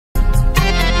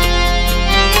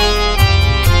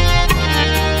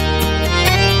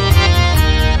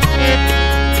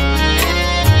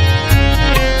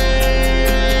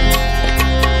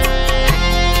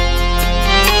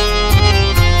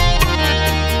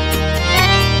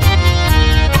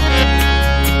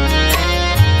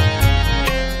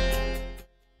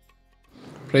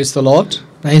Praise the Lord.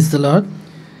 Praise the Lord.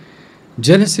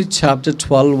 Genesis chapter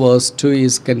 12 verse 2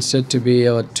 is considered to be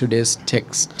our today's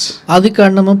text.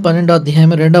 ఆదికాండము 12వ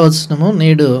అధ్యాయం 2వ వచనము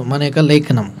నేడు మన యొక్క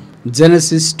లేఖనం.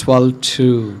 Genesis 12:2.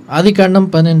 ఆదికాండం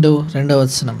 12 2వ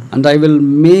వచనం. And I will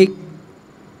make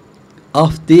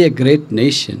of thee a great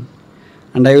nation,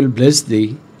 and I will bless thee,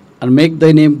 and make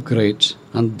thy name great,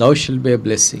 and thou shalt be a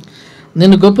blessing.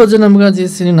 నిన్ను గొప్ప జనముగా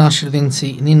చేసి నిన్ను ఆశీర్వదించి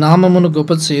నీ నామమును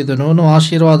గొప్ప చేయుదును, నువ్వు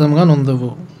ఆశీర్వాదముగా నొందువు.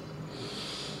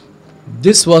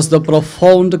 This was the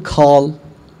profound call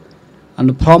and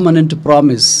prominent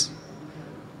promise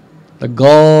that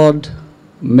God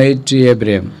made to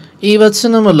Abraham. ఈ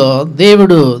వచనములో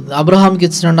దేవుడు అబ్రహాంకి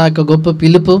ఇచ్చిన ఆ యొక్క గొప్ప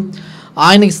పిలుపు,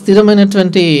 ఆయనకి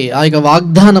స్థిరమైనటువంటి ఆ యొక్క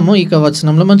వాగ్దానము ఈ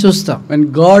వచనంలో మనం చూస్తాం. When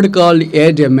God called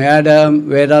Adam, Adam,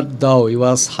 where art thou? He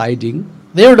was hiding.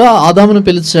 దేవుడు ఆదామును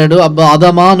పిలిచాడు. అబ్బా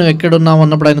ఆదామా నువ్వు ఎక్కడున్నావు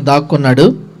అన్నప్పుడు ఆయన దాక్కున్నాడు.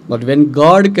 But when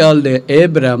God called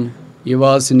Abraham, he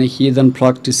was in a heathen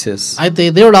practices. అయితే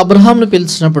దేవుడు అబ్రహాంను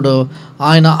పిలిచినప్పుడు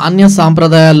ఆయన అన్య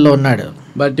సాంప్రదాయాల్లో ఉన్నాడు.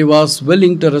 But he was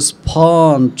willing to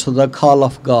respond to the call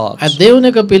of God. ఆ దేవుని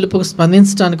యొక్క పిలుపుకు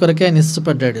స్పందించడానికి కొరకే ఆయన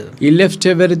ఇష్టపడ్డాడు. He left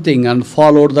everything and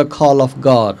followed the call of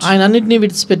God. ఆయన అన్నిటిని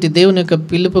విడిచిపెట్టి దేవుని యొక్క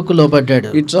పిలుపుకు లోబడ్డాడు.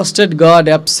 He trusted God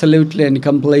absolutely and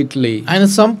completely. ఆయన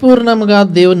సంపూర్ణంగా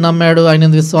దేవుని నమ్మాడు, ఆయన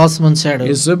విశ్వాసం ఉంచాడు.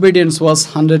 His obedience was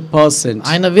 100%.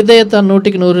 ఆయన విధేయత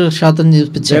 100%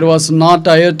 చూపించాడు. There was not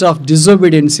a iota of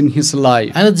disobedience in his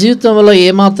life. ఆయన జీవితంలో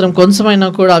ఏమాత్రం కొంచెమైనా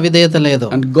కూడా అవిధేయత లేదు.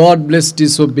 And God blessed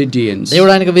his obedience.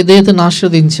 దేవుడు ఆయనకు విధేయతను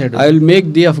ఆశీర్వదించాడు. I will make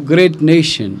thee of great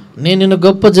nation. నేను నిన్ను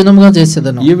గొప్ప జనముగా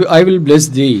చేసేదను. I will bless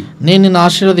thee. నేను నిన్ను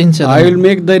ఆశీర్వదించేదను. I will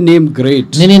make thy name great.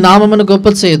 నేను నీ నామమును గొప్ప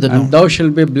చేయుదును. And thou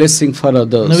shalt be a blessing for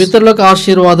others. నువ్వు ఇతరులకు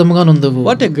ఆశీర్వాదముగా నుందువు.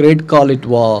 What a great call it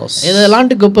was. ఇది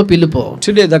ఎలాంటి గొప్ప పిలుపు.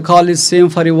 Today the call is same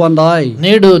for you and I.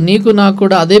 నేడు నీకు నాకు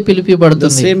కూడా అదే పిలుపు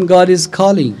ఇవ్వబడుతుంది. The same God is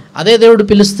calling. అదే దేవుడు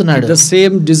పిలుస్తున్నాడు. The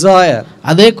same desire.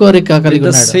 అదే కోరిక కలిగి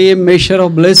ఉన్నాడు. The same measure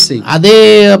of blessing. అదే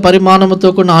పరిమాణముతో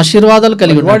కూడిన ఆశీర్వాదాలు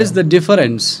కలిగి ఉన్నాడు. What is the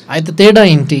difference? అయితే తేడా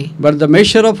ఏంటి? But the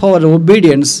measure of our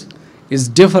obedience is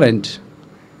different.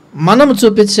 మనము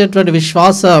చూపించేటువంటి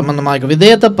మన యొక్క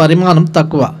విధేయత పరిమాణం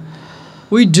తక్కువ.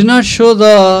 We do not show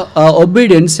the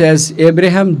obedience as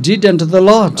Abraham did unto the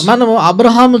Lord. మనము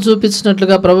అబ్రహాము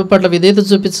చూపించినట్లుగా ప్రభు పట్ల విధేయత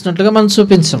చూపించినట్లుగా మనం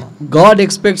చూపించము. God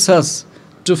expects us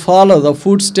to follow the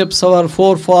footsteps of our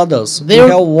forefathers who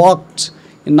have walked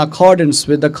in accordance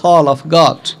with the call of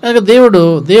God.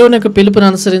 దేవుని యొక్క పిలుపును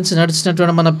అనుసరించి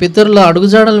నడిచినటువంటి మన పితరుల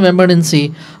అడుగుజాడలను వెంబడించి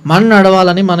మనం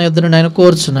నడవాలని మన యొద్ద ఆయన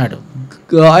కోరుచున్నాడు.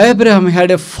 Abraham had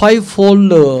a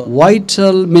fivefold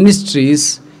vital ministries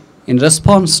in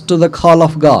response to the call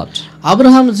of God.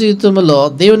 Abraham జీవితంలో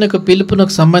దేవుని యొక్క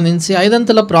పిలుపునకు సంబంధించి 5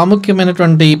 అంతల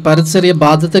ప్రాముఖ్యమైనటువంటి పరిచర్య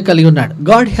బాధ్యత కలిగి ఉన్నాడు.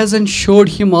 God hasn't showed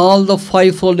him all the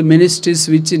fivefold ministries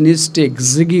which he needs to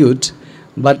execute,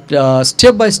 but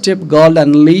step by step God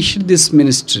unleashed this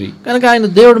ministry. కనుక ఆయన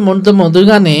దేవుడు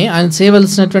మొదలుగానే ఆయన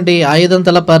చేయవలసినటువంటి 5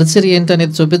 అంతల పరిచర్య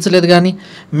ఏంటనేది చూపించలేదు, కానీ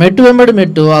మెట్టు వెంబడి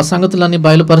మెట్టు ఆ సంగతులన్నీ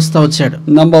బయలుపరుస్తూ వచ్చాడు.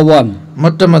 Number 1,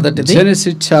 మొట్టమొదటిది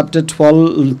Genesis chapter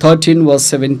 13 verse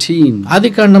 17.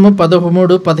 ఆదికాండము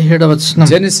 13:17 వచనం.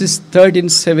 Genesis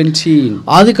 13:17.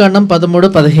 Adikandam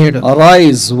 13:17.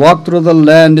 Arise, walk through the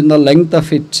land in the length of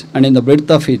it and in the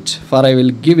breadth of it, for I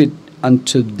will give it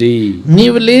unto thee.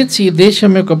 నీవు లేచి ఈ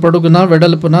దేశం యొక్క పొడుగున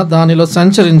వెడల్పున దానిలో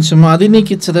సంచరించుము, అది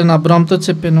నీకు ఇచ్చదని అబ్రాహాముతో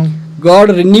చెప్పెను. God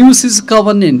renews his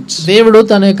covenant. దేవుడు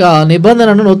తన యొక్క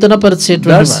నిబంధనను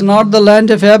నూతనపరిచేటువంటి. That's not the land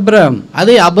of Abraham.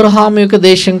 అదే అబ్రహాము యొక్క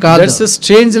దేశం కాదు. That's a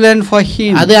strange land for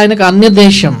him. అదే ఆయనకు అన్య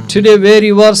దేశం. Today where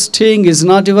you are staying is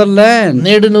not your land.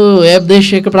 నేడు నువ్వు ఏ దేశ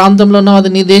యొక్క ప్రాంతంలో ఉన్నావు,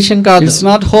 అది నీ దేశం కాదు. It's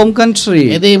not home country.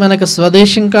 ఇది మనకు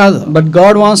స్వదేశం కాదు. But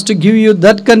God wants to give you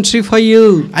that country for you.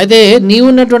 అయితే నీవు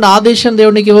ఉన్నటువంటి ఆ దేశం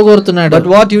దేవుడు నీకు ఇవ్వగోరుతున్నాడు.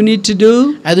 But what you need to do?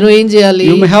 అది నువ్వు ఏం చేయాలి?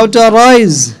 You may have to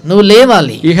arise. నువ్వు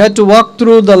లేవాలి. You have to walk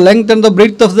through the length and the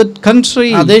breadth of that country.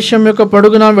 ఆ దేశం యొక్క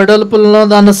పొడుగున వెడల్పులలో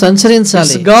దాన్ని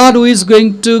సంచరించాలి. It's God who is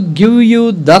going to give you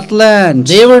that land.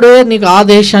 దేవుడే నీకు ఆ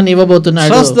దేశాన్ని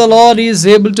ఇవ్వబోతున్నాడు. Trust the Lord, he is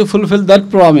able to fulfill that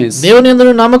promise. దేవుని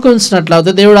యందు నమ్మకం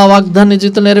ఉంచినట్లయితే దేవుడు ఆ వాగ్దానాన్ని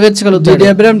జీవితంలో నెరవేర్చగలుగుతాడు.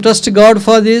 Did Abraham trust God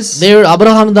for this? దేవుడు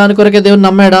అబ్రహాము దాని కొరకే దేవుని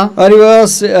నమ్మాడా?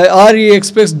 Or he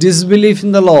expects disbelief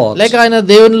in the Lord? లేక ఆయన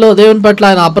దేవుని పట్ల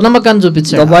ఆయన అపనమ్మకాన్ని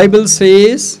చూపించాడు. The Bible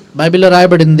says బైబిల్లో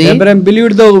రాయబడింది, Abraham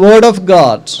believed the word of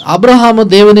God. Abraham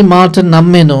దేవుని మాట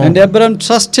నమ్మెను. And Abraham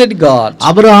trusted God.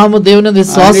 Abraham దేవుని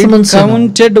విశ్వాసం ఉంచెను.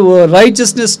 Counted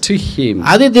righteousness to him.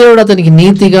 అది దేవుడు అతనికి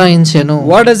నీతిగా ఎంచెను.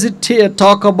 What does it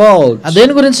talk about?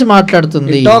 దేని గురించి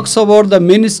మాట్లాడుతుంది? It talks about the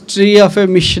ministry of a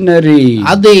missionary.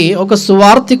 అది ఒక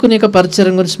సువార్తికుని యొక్క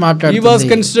పరిచర్య గురించి మాట్లాడుతుంది. He was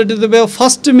considered to be the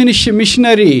first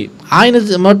missionary. ఆయన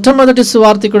మొట్టమొదటి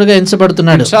సువార్థికుడిగా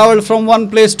ఎంచబడుతున్నాడు. He traveled from one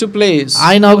place to place.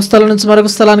 ఆయన ఒక స్థలం నుంచి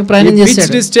మరొక స్థలానికి ప్రయాణం He pitched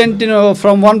చేశాడు. his tent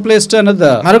from one place to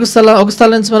another. ఒక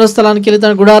స్థలం నుంచి మరొక స్థలానికి వెళ్ళి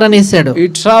తన గుడారాన్ని వేశాడు. He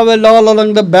traveled all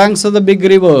along the banks of the big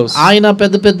rivers. ఆయన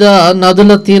పెద్ద పెద్ద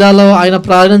నదుల తీరాల్లో ఆయన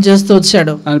ప్రయాణం చేస్తూ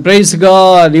వచ్చాడు. And praise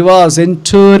God, he was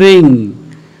enduring,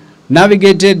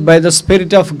 navigated by the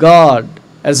Spirit of God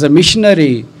as a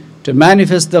missionary to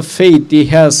manifest the faith he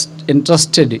has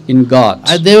entrusted in God.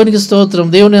 దేవునికి స్తోత్రం.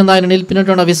 దేవుని యందు ఆయన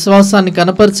నిలిపినటువంటి విశ్వాసాన్ని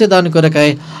కనపరిచే దాని కొరకై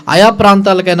ఆయా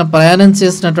ప్రాంతాలకైనా ప్రయాణం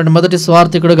చేసినటువంటి మొదటి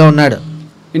స్వార్థికుడుగా ఉన్నాడు.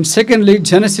 In secondly,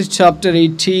 Genesis chapter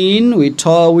 18,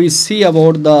 we see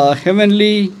about the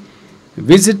heavenly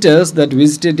visitors that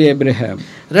visited Abraham.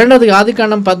 రెండోది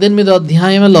ఆదికాండం 18వ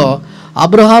అధ్యాయంలో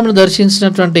అబ్రహామును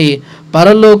దర్శించినటువంటి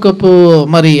పరలోకపు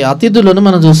మరి అతిథులను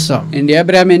మనం చూస్తాం. And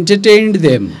Abraham entertained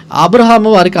them. Abraham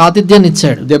వారికి ఆతిథ్యాన్ని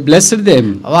ఇచ్చాడు. They blessed them.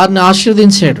 వారిని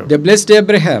ఆశీర్వదించాడు. They blessed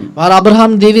Abraham. వారు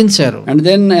Abraham దీవించారు. And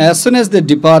then as soon as they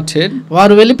departed,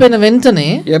 వారు వెళ్ళిపోయిన వెంటనే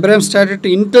Abraham started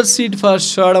to intercede for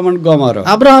Sodom and Gomorrah.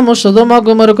 Abraham సొదొమ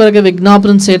గొమొర్రా కొరకు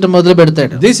విజ్ఞాపన చేయటం మొదలు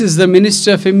పెడతాడు. This is the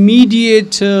ministry of a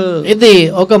mediator. ఇది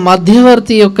ఒక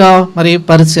మధ్యవర్తి యొక్క మరి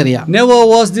పరిచర్య. Never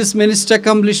was this ministry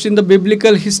accomplished in the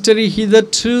biblical history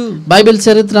hitherto. Bible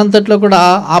చరిత్ర అంతట్లో కూడా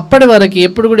అప్పటి వరకు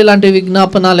ఎప్పుడు కూడా ఇలాంటి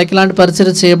విజ్ఞాపనలు ఇలాంటి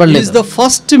పరిచర్య చేయబడలేదు. He is the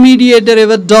first mediator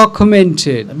ever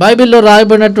documented. బైబిల్లో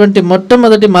రాయబడినటువంటి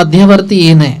మొట్టమొదటి మధ్యవర్తి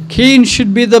ఈయనే. Cain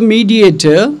should be the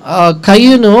mediator.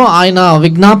 కయ్యూను ఆయన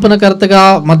విజ్ఞాపనకర్తగా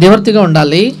మధ్యవర్తిగా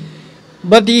ఉండాలి.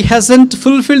 But he hasn't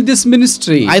fulfilled this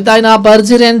ministry. అయితే ఆయన ఆ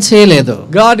పరిచర్యను చేయలేదు.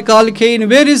 God called Cain,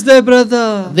 where is thy brother?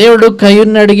 దేవుడు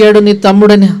కయ్యూని అడిగాడు, నీ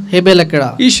తమ్ముడని హేబెల్ ఎక్కడ?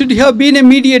 He should have been a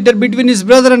mediator between his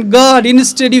brother and God.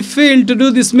 Instead he failed to do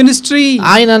this ministry.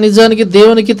 ఆయన నిజానికి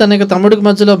దేవునికి తన యొక్క తమ్ముడికి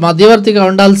మధ్యలో మధ్యవర్తిగా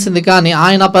ఉండాల్సింది, కానీ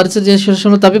ఆయన పరిచర్య చేసే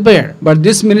విషయంలో తప్పిపోయాడు. But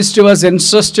this ministry was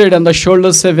entrusted on the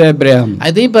shoulders of Abraham.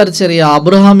 అయితే ఈ పరిచర్య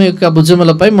అబ్రహాము యొక్క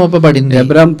భుజములపై మోపబడింది.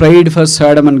 Abraham prayed for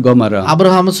Sodom and Gomorrah.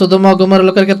 Abraham సొదొమ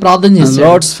గొమొర్రాల కొరకు ప్రార్థన చేశాడు.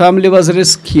 Lord's family was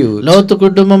rescued. లోతు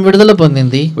కుటుంబం విడుదల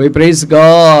పొందింది. We praise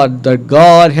God that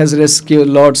God has rescued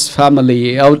Lord's family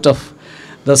out of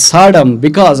the Sodom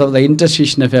because of the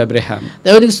intercession of Abraham.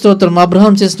 దేవునికి స్తోత్రం.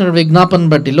 అబ్రహాం చేసిన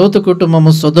విజ్ఞాపన బట్టి లోతు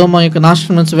కుటుంబము సొదొమ యొక్క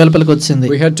నాశనం నుంచి వెలుపలికి వచ్చింది.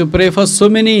 We had to pray for so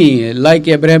many like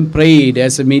Abraham prayed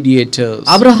as a mediator.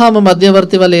 Abraham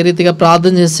మధ్యవర్తి వల్ల ఏ రీతిగా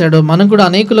ప్రార్థన చేశాడో మనం కూడా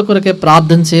అనేకుల కొరకే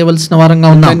ప్రార్థన చేయవలసిన వారంగా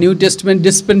ఉన్నాం. The New Testament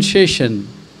dispensation,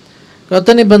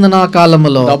 కొత్త నిబంధన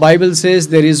కాలములో the Bible says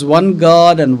there is one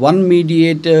God and one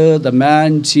mediator, the man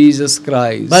Jesus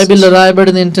Christ. బైబిల్లో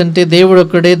రాయబడింది ఏంటంటే దేవుడు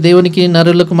ఒక్కడే, దేవునికి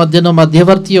నరులకు మధ్యన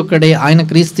మధ్యవర్తి ఒక్కడే, ఆయన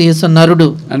క్రీస్తు యేసు నరుడు.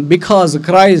 And because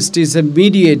Christ is a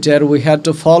mediator, we had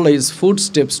to follow his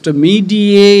footsteps to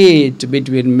mediate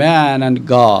between man and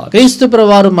God. క్రీస్తు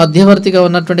ప్రభువారు మధ్యవర్తిగా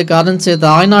ఉన్నటువంటి కారణం చేత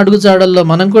ఆయన అడుగుజాడల్లో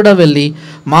మనం కూడా వెళ్ళి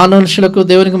మానవులకు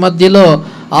దేవునికి మధ్యలో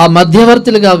ఆ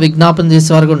మధ్యవర్తులుగా విజ్ఞాపన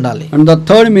చేసేవారుగా ఉండాలి. And the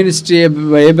third ministry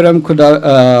Abraham could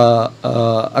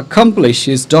accomplish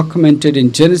is documented in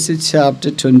Genesis chapter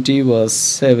 20 verse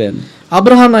 7.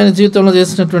 Abraham ఆయన జీవితంలో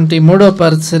చేసినటువంటి మూడవ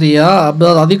పరిచర్య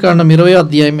ఆదికాండం 20వ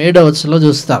అధ్యాయం 7వ వచనంలో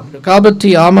చూస్తాం. కాబట్టి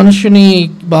ఆ మనుషుని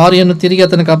భార్యను తిరిగి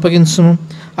అతనికి అప్పగించుము,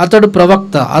 అతడు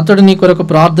ప్రవక్త, అతడు నీ కొరకు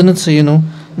ప్రార్థన చేయును,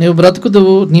 నీవు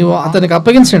బ్రతుకుదువు, నీవు అతనికి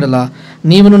అప్పగించడలా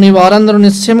నీవును నీ వారందరూ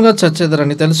నిశ్చయంగా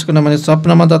చచ్చేదరని తెలుసుకున్నామని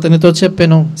స్వప్నమంతా అతనితో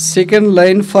చెప్పాను. Second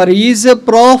line, for he is a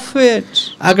prophet.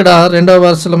 అక్కడ రెండవ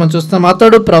వరుసలో మనం చూస్తాం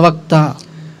అతడు ప్రవక్త.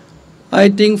 I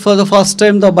think for the first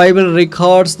time the Bible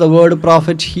records the word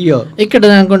prophet here. ఇక్కడ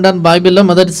నేను అనుకుంటాను బైబిల్లో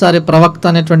మొదటిసారి ప్రవక్త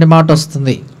అనేటువంటి మాట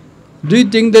వస్తుంది. Do you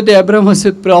think that Abraham was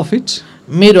a prophet?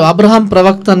 మీరు అబ్రహాం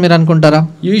ప్రవక్త అని మీరు అనుకుంటారా?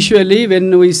 Usually when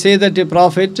we say that a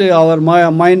prophet, our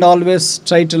mind always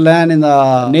try to land in the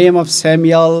name of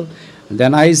Samuel,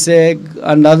 then Isaac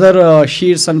and other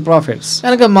sheers and prophets.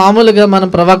 కనుక మామూలుగా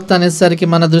మనం ప్రవక్త అనేసరికి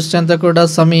మన దృష్టి అంతా కూడా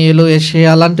సమూయేలు, యెషయా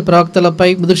అలాంటి ప్రవక్తలపై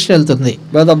దృష్టి వెళ్తుంది.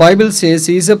 But the Bible says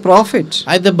he is a prophet.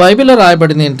 అయితే బైబిల్లో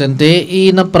రాయబడింది ఏంటంటే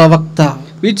ఈయన ప్రవక్త,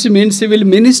 which means he will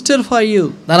minister for you.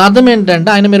 దాని అర్థం ఏంటంటే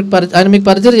ఆయన మీకు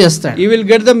పరిచయం చేస్తాడు. He will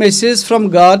get the message from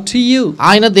God to you.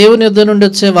 ఆయన దేవుని యొద్ద నుండి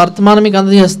వచ్చే వర్తమానం మీకు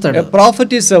అందజేస్తాడు. A prophet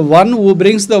is a one who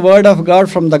brings the word of God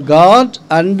from the God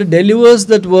and delivers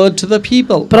that word to the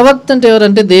people. ప్రవక్త అంటే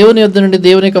ఎవరంటే దేవుని యొద్ద నుండి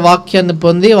దేవుని యొక్క వాక్యాన్ని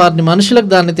పొంది వారిని మనుషులకు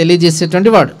దాన్ని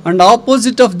తెలియజేసేటువంటి వాడు. And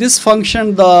opposite of this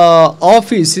function, the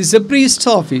office is a priest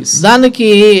office. దానికి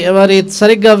మరి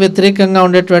సరిగ్గా వ్యతిరేకంగా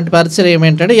ఉండేటువంటి పరిచర్య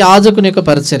ఏంటంటే యాజకుని యొక్క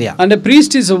పరిచర్య. And a priest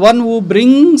is one who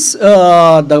brings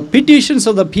the petitions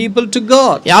of the people to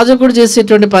God. యాజకుడు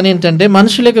చేసేటువంటి పని ఏంటంటే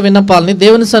మనుషుల యొక్క విన్నపాలని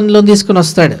దేవుని సన్నిధిలో తీసుకొని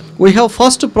వస్తాడు. We have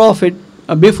first prophet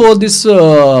before this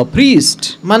priest.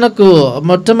 మనకు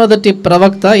మొట్టమొదటి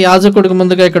ప్రవక్త యాజకుడికి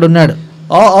ముందుగా ఇక్కడ ఉన్నాడు.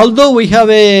 Although we have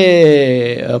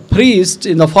a priest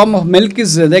in the form of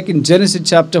Melchizedek in Genesis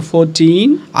chapter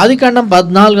 14, ఆదికాండం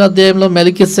 14 అధ్యాయంలో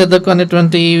మెల్కీసెదెకు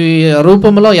అనేటువంటి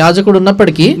రూపంలో యాజకుడు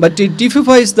ఉన్నప్పటికీ, but it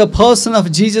typifies the person of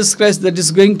Jesus Christ that is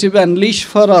going to be unleashed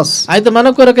for us. అయితే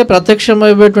మన కొరకే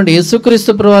ప్రత్యక్షమైనటువంటి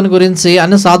యేసుక్రీస్తు ప్రభువుని గురించి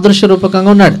అనే సాదృశ్య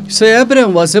రూపకంగా ఉన్నాడు. So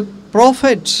Abraham was a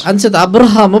prophet, అంచేత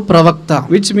అబ్రహాము ప్రవక్త,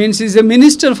 which means he is a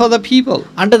minister for the people.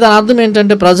 అంటే దాని అర్థం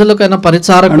ఏంటంటే ప్రజలకైనా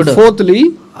పరిచారకుడు. And fourthly,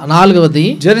 నాలుగవది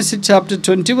Genesis chapter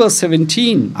 20 verse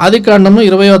 17. ఆదికాండము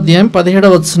 20వ అధ్యాయం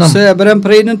 17వ వచనం. So Abraham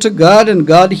prayed unto God, and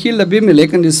God healed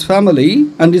Abimelech and his family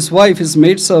and his wife, his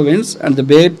maidservants, and they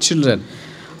bare children.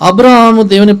 Abraham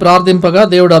దేవుని ప్రార్థింపగా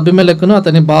దేవుడు అబీమెలెకును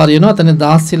అతని భార్యను అతని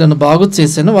దాసీలను బాగు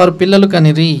చేసెను, వారు పిల్లలు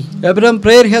కనిరి. Abraham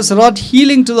prayer has wrought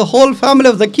healing to the whole family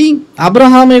of the king.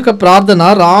 Abraham యొక్క ప్రార్థన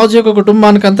రాజు యొక్క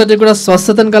కుటుంబానికి అంతటి కూడా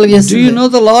స్వస్థతను కలిగేసింది. Do you know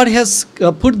the Lord has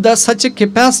put such a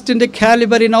capacity and a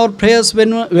caliber in our prayers?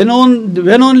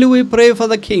 When only we pray for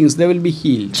the kings, they will be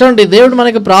healed. చూడండి, దేవుడు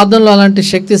మనకి ప్రార్థనలో అలాంటి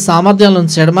శక్తి సామర్థ్యాలు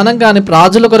ఉంచాడు. మనం కానీ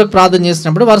రాజుల కొరకు ప్రార్థన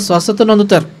చేసినప్పుడు వారు స్వస్థతను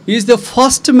అందుతారు. He is the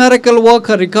first miracle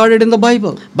worker recorded in the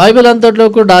Bible. Bible అంతట్లో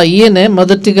కూడా ఈయనే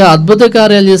మొదటిగా అద్భుత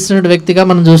కార్యాలు చేస్తున్న వ్యక్తిగా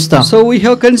మనం చూస్తాం. So we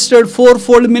have considered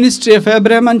fourfold ministry of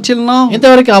Abraham until now.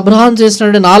 ఇంతవరకు అబ్రహాం చేసిన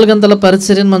 4 గంటల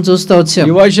పరిచర్యను మనం చూస్తూ వచ్చాం.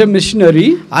 He was a missionary,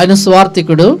 ఆయన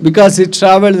స్వార్థికుడు, because he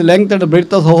traveled the length and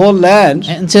breadth of the whole land.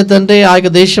 ఎంచేతంటే ఆ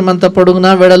దేశం అంతా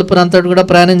పొడుగునా వెడల్పునంతా కూడా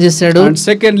ప్రయాణం చేశాడు. And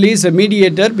secondly, he is a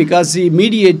mediator, because he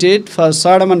mediated for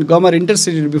Sodom and Gomorrah,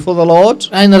 interceded before the Lord.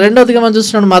 ఆయన రెండోదిగా మనం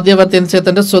చూస్తున్నాడు మధ్యవర్తి.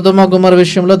 ఎంచేతంటే సొదొమ గొమొర్రా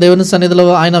విషయంలో దేవుని సన్నిధిలో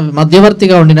ఆయన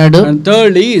మధ్యవర్తిగా ఉండినాడు. And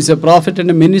thirdly, he is a prophet and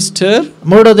a minister.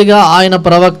 మూడోదిగా ఆయన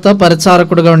ప్రవక్త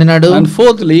పరిచారకుడుగా ఉండినాడు. And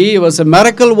fourthly, he was a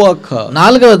miracle worker.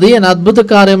 నాలుగవది ఆయన అద్భుత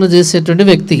కార్యములు చేసేటువంటి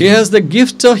వ్యక్తి. He has the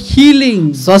gift of healing.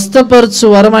 స్వస్థపరచు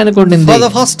వరం ఆయనకు ఉండింది. For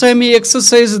the first time he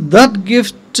exercised that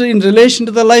gift in relation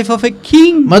to the life of a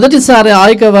king. మొదటిసారి ఆ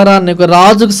యొక్క వరాన్ని ఒక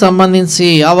రాజుకు సంబంధించి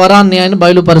ఆ వరాన్ని ఆయన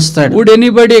బయలుపరుస్తాడు. Would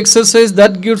anybody exercise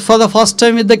that gift for the first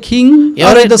time with the king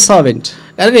or with the servant?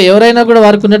 కనుక ఎవరైనా కూడా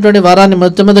వారికి ఉన్నటువంటి వరాన్ని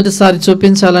మొట్టమొదటిసారి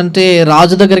చూపించాలంటే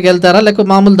రాజు దగ్గరికి వెళ్తారా, లేక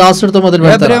మామూలు దాసుడితో మొదలు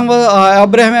పెడతారా?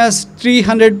 Abraham has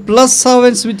 300 plus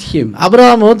servants with him.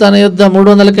 Abraham తన యొద్ద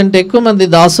 300 కంటే ఎక్కువ మంది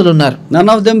దాసులు ఉన్నారు. None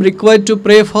of them required to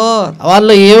pray for.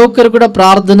 వాళ్ళు ఏ ఒక్కరు కూడా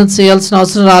ప్రార్థన చేయాల్సిన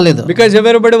అవసరం రాలేదు. Because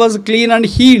everybody was clean and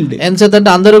healed.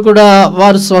 ఎందుకంటే అందరూ కూడా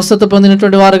వారు స్వస్థత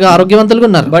పొందినటువంటి వారుగా ఆరోగ్యవంతులుగా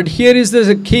ఉన్నారు. But here is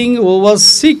the king who was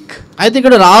sick. అయితే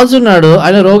ఇక్కడ రాజు ఉన్నాడు,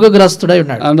 ఆయన రోగగ్రస్తుడై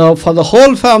ఉన్నాడు. And for the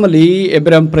whole family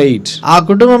Abraham prayed. ఆ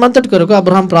కుటుంబం అంతటి కొరకు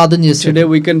అబ్రహాం ప్రార్థన చేశాడు. Today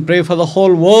we can pray for the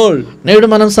whole world. నేడు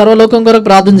మనం సర్వలోకం కొరకు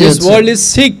ప్రార్థన చేయొచ్చు. This world is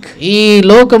sick. ఈ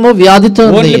లోకము వ్యాధితో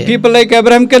ఉంది. Only people like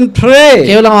Abraham can pray.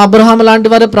 కేవలం అబ్రహాం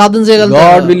లాంటి వారే ప్రార్థన చేయగలరు.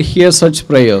 God will hear such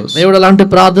prayers. దేవుడు అలాంటి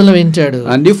ప్రార్థనలు వింటాడు.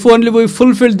 And if only we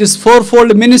fulfill this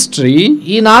fourfold ministry,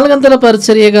 ఈ 4 గంటల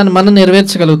పరిచర్య గాని మనం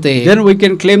నెరవేర్చగలిగితే, then we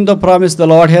can claim the promise the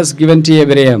Lord has given to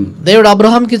Abraham. దేవుడు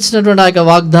అబ్రహాంకి ఇచ్చినటువంటి ఆ యొక్క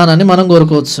వాగ్దానాన్ని మనం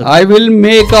కోరుకోవచ్చు. I will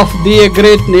make of thee a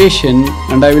great nation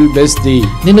and I will bless thee.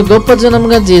 నిన్ను గొప్ప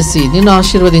జనముగా చేసి నిన్ను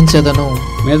ఆశీర్వదించెదను.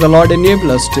 May the Lord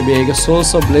enable us to be a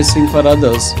source of blessing for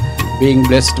others, being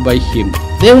blessed by him.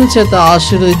 దేవుని చేత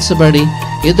ఆశీర్వదించబడి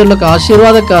ఇతరులకు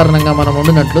ఆశీర్వాద కారణంగా మనం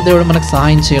ఉండినట్లు దేవుడు మనకు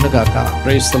సహాయం చేయను గాక.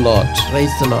 Praise the Lord.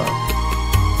 Praise the Lord.